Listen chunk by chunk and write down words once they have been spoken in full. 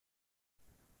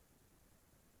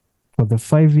For the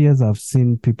 5 years I've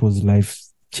seen people's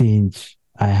lives change,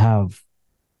 I have,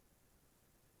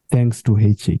 thanks to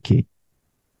HAK.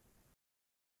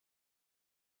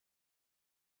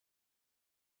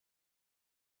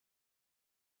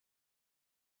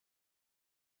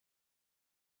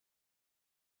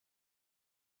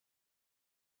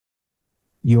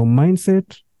 Your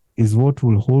mindset is what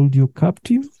will hold you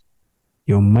captive.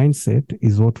 Your mindset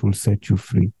is what will set you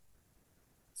free.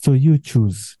 So you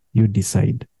choose, you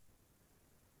decide.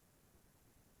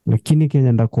 Lakini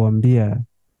Kenya ndakuambia,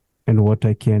 and what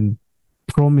I can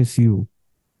promise you,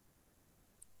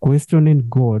 questioning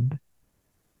God,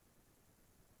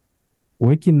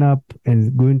 waking up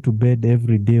and going to bed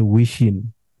every day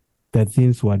wishing that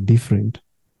things were different,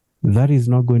 that is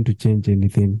not going to change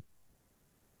anything.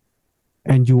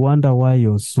 And you wonder why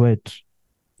your sweat,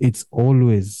 it's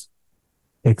always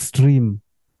extreme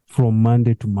from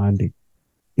Monday to Monday.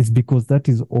 It's because that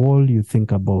is all you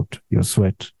think about, your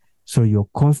sweat. So you're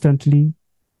constantly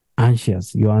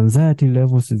anxious. Your anxiety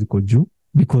levels is juu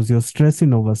because you're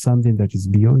stressing over something that is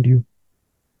beyond you.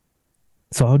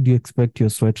 So how do you expect your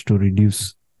sweat to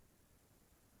reduce?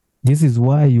 This is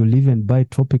why you live and buy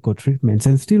topical treatments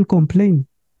and still complain.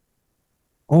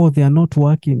 Oh, they are not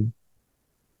working.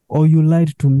 Oh, you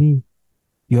lied to me.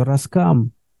 You're a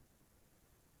scam.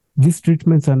 These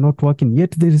treatments are not working.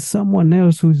 Yet there is someone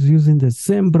else who's using the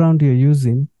same brand you're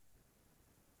using,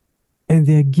 and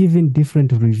they're giving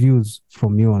different reviews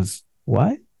from yours.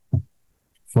 Why?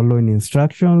 Following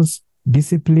instructions,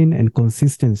 discipline, and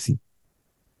consistency.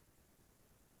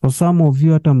 For some of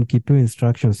you, hata mkipewa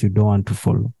instructions you don't want to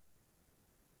follow.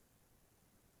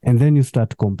 And then you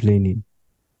start complaining.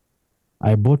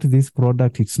 I bought this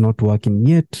product, it's not working.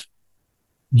 Yet,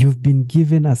 you've been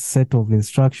given a set of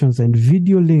instructions and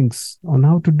video links on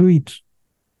how to do it.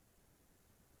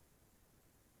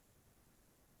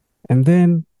 And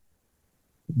then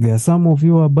there are some of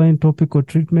you who are buying topical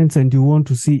treatments and you want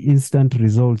to see instant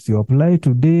results. You apply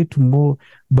today, tomorrow,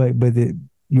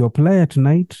 you apply at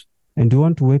night and you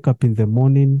want to wake up in the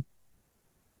morning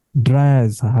dry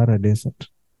as Sahara Desert.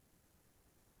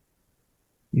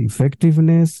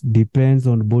 Effectiveness depends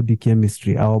on body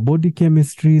chemistry. Our body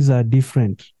chemistries are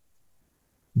different.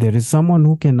 There is someone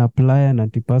who can apply an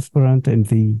antiperspirant and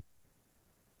they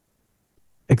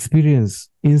experience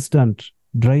instant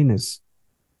dryness.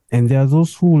 And there are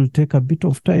those who will take a bit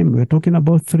of time. We're talking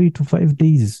about 3 to 5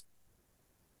 days.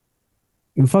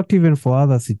 In fact, even for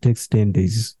others, it takes 10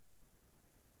 days.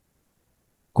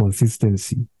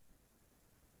 Consistency.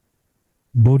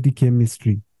 Body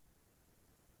chemistry.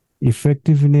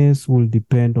 Effectiveness will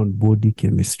depend on body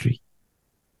chemistry.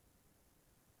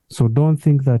 So don't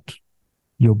think that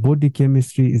your body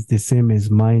chemistry is the same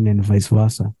as mine and vice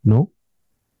versa. No.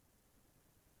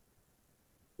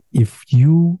 If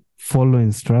you follow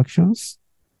instructions,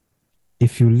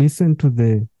 if you listen to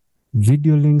the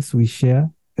video links we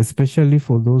share, especially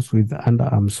for those with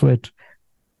underarm sweat,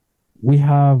 we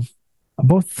have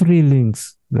about 3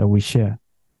 links that we share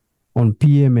on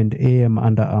PM and AM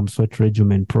underarm sweat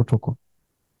regimen protocol.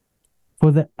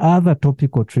 For the other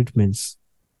topical treatments,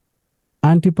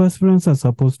 antiperspirants are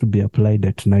supposed to be applied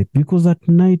at night because at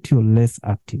night you're less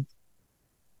active.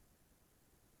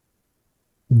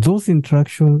 Those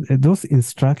instructions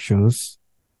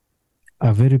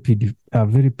are very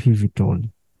pivotal.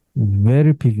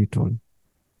 Very pivotal.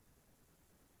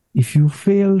 If you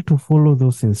fail to follow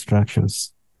those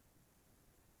instructions,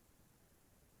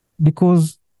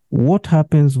 because what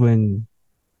happens when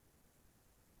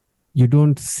you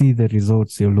don't see the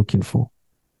results you're looking for?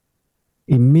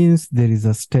 It means there is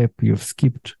a step you've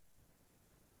skipped.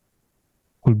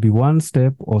 Could be one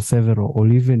step or several, or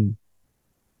even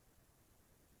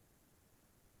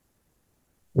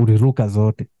uliruka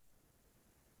zote.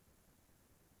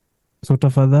 So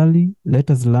tafadhali,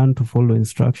 let us learn to follow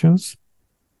instructions.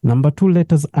 Number 2,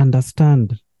 let us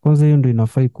understand. Kwanza hiyo ndio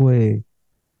inafaa ikuwe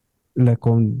like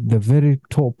on the very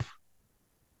top.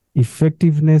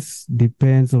 Effectiveness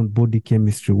depends on body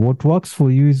chemistry. What works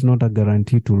for you is not a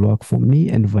guarantee to work for me,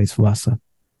 and vice versa.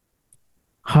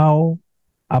 How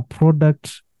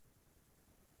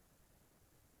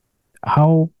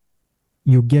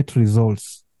you get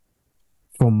results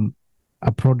from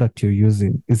a product you're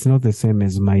using is not the same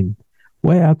as mine.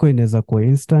 Why yako inaweza kuwa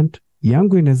instant,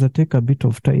 yangu inaweza take a bit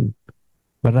of time.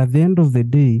 But at the end of the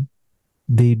day,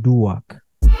 they do work.